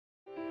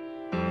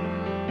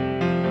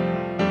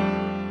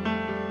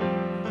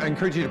I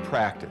encourage you to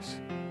practice.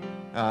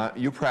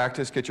 You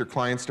practice, get your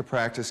clients to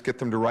practice, get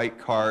them to write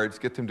cards,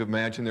 get them to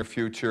imagine their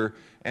future,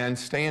 and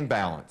stay in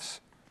balance.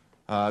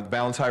 The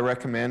balance I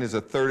recommend is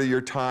a third of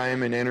your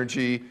time and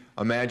energy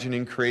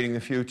imagining creating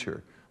the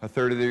future, a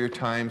third of your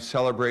time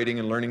celebrating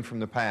and learning from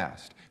the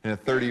past, and a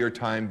third of your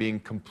time being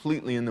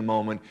completely in the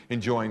moment,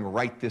 enjoying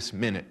right this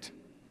minute.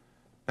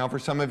 Now, for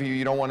some of you,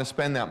 you don't want to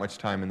spend that much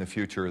time in the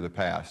future or the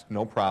past.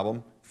 No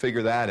problem.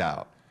 Figure that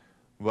out.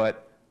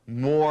 But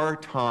more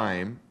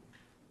time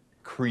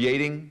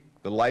creating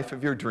the life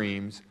of your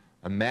dreams,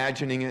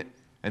 imagining it,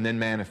 and then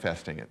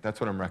manifesting it. That's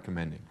what I'm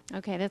recommending.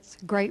 Okay, that's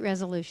a great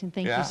resolution.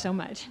 Thank you so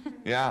much.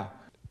 Yeah.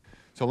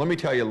 So let me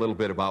tell you a little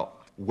bit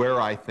about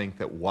where I think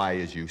that why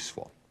is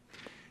useful.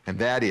 And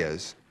that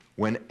is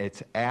when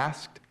it's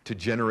asked to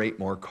generate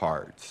more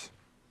cards.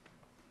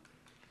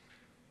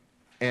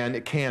 And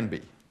it can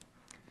be.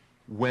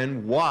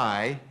 When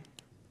why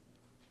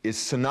is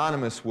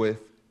synonymous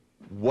with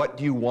what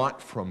do you want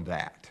from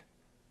that?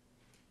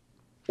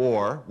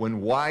 Or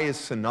when why is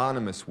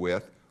synonymous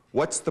with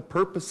what's the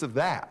purpose of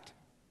that?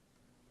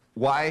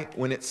 Why,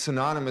 when it's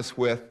synonymous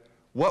with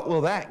what will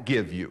that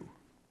give you?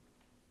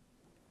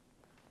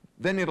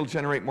 Then it'll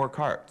generate more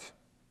cards.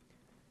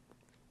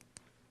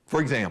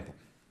 For example,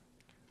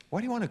 why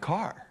do you want a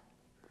car?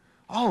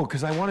 Oh,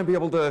 because I want to be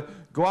able to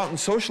go out and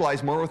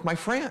socialize more with my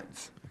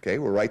friends. Okay,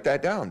 we'll write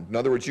that down. In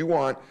other words, you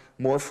want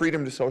more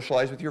freedom to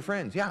socialize with your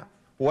friends. Yeah.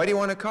 Why do you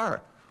want a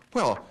car?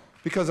 Well,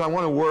 because I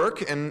want to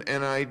work and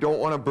I don't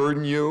want to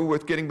burden you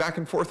with getting back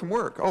and forth from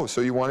work. Oh, so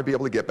you want to be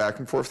able to get back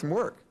and forth from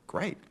work.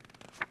 Great.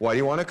 Why do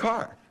you want a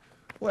car?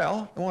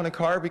 Well, I want a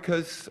car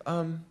because,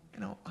 you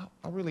know,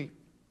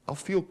 I'll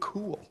feel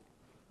cool.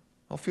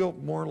 I'll feel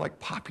more like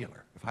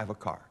popular if I have a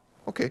car.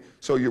 Okay,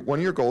 so one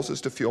of your goals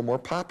is to feel more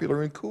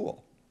popular and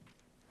cool.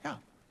 Yeah.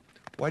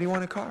 Why do you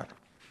want a car?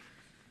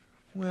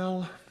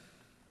 Well,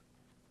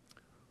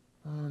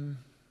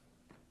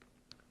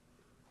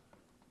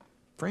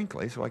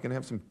 frankly, so I can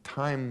have some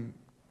time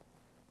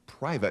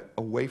private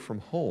away from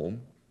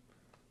home,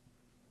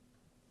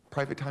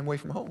 private time away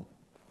from home.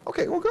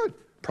 Okay, well, good.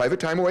 Private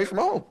time away from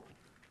home.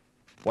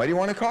 Why do you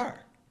want a car?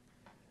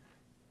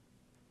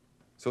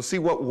 So see,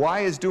 what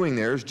why is doing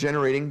there is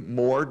generating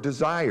more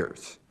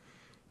desires.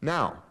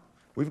 Now,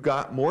 we've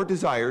got more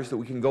desires that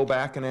we can go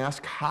back and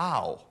ask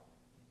how.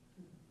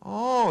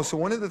 Oh, so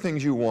one of the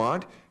things you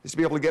want is to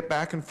be able to get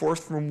back and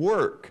forth from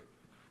work.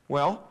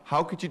 Well,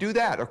 how could you do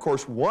that? Of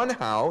course, one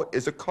how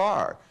is a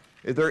car.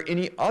 Is there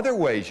any other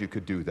ways you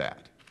could do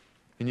that?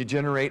 And you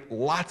generate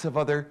lots of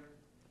other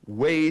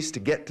ways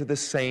to get to the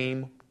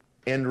same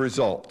end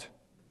result.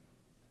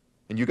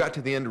 And you got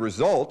to the end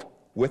result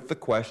with the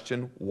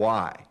question,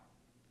 why?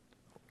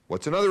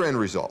 What's another end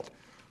result?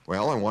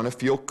 Well, I want to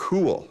feel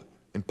cool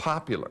and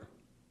popular.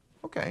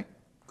 Okay,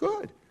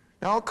 good.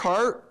 Now a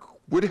car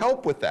would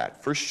help with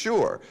that, for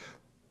sure.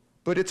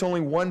 But it's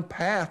only one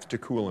path to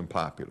cool and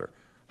popular.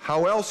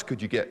 How else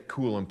could you get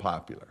cool and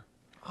popular?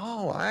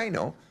 Oh, I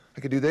know. I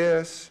could do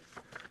this.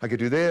 I could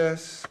do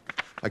this.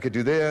 I could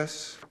do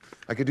this.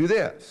 I could do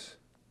this.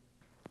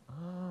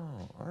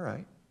 Oh, all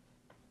right.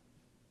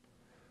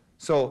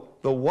 So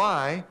the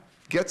why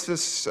gets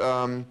us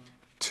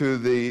to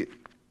the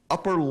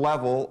upper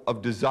level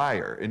of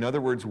desire. In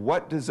other words,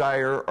 what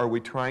desire are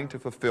we trying to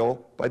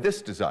fulfill by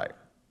this desire?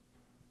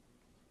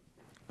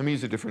 Let me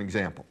use a different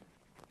example.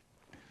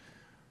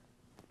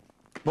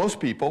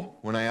 Most people,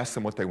 when I ask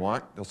them what they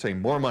want, they'll say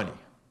more money.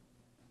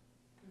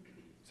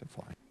 I said,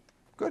 fine.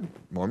 Good,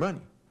 more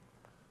money.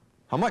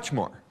 How much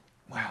more?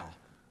 Well,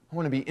 I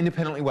want to be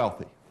independently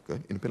wealthy.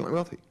 Good, independently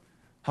wealthy.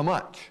 How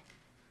much?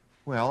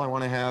 Well, I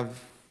want to have,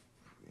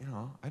 you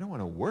know, I don't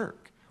want to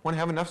work. I want to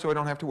have enough so I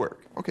don't have to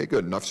work. Okay,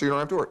 good, enough so you don't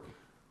have to work.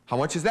 How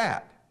much is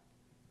that?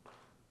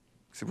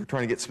 So we're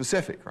trying to get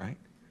specific, right?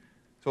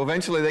 So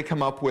eventually they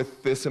come up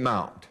with this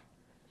amount.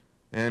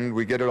 And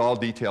we get it all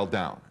detailed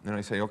down. And then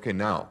I say, okay,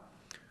 now,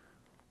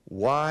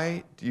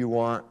 why do you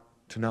want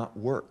to not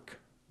work?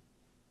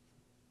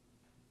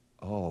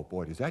 Oh,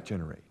 boy, does that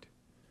generate? You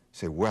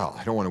say, well,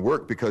 I don't want to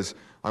work because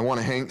I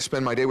want to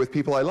spend my day with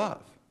people I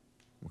love.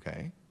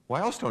 Okay, why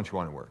else don't you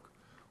want to work?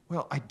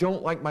 Well, I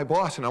don't like my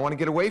boss and I want to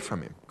get away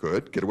from him.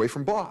 Good, get away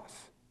from boss.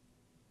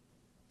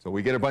 So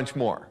we get a bunch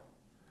more.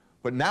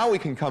 But now we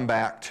can come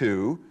back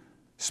to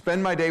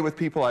spend my day with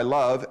people I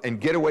love and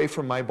get away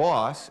from my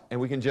boss, and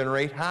we can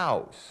generate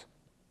hows.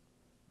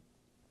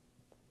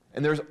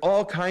 And there's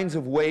all kinds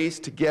of ways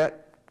to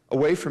get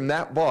away from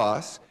that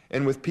boss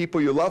and with people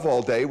you love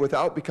all day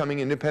without becoming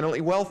independently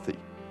wealthy.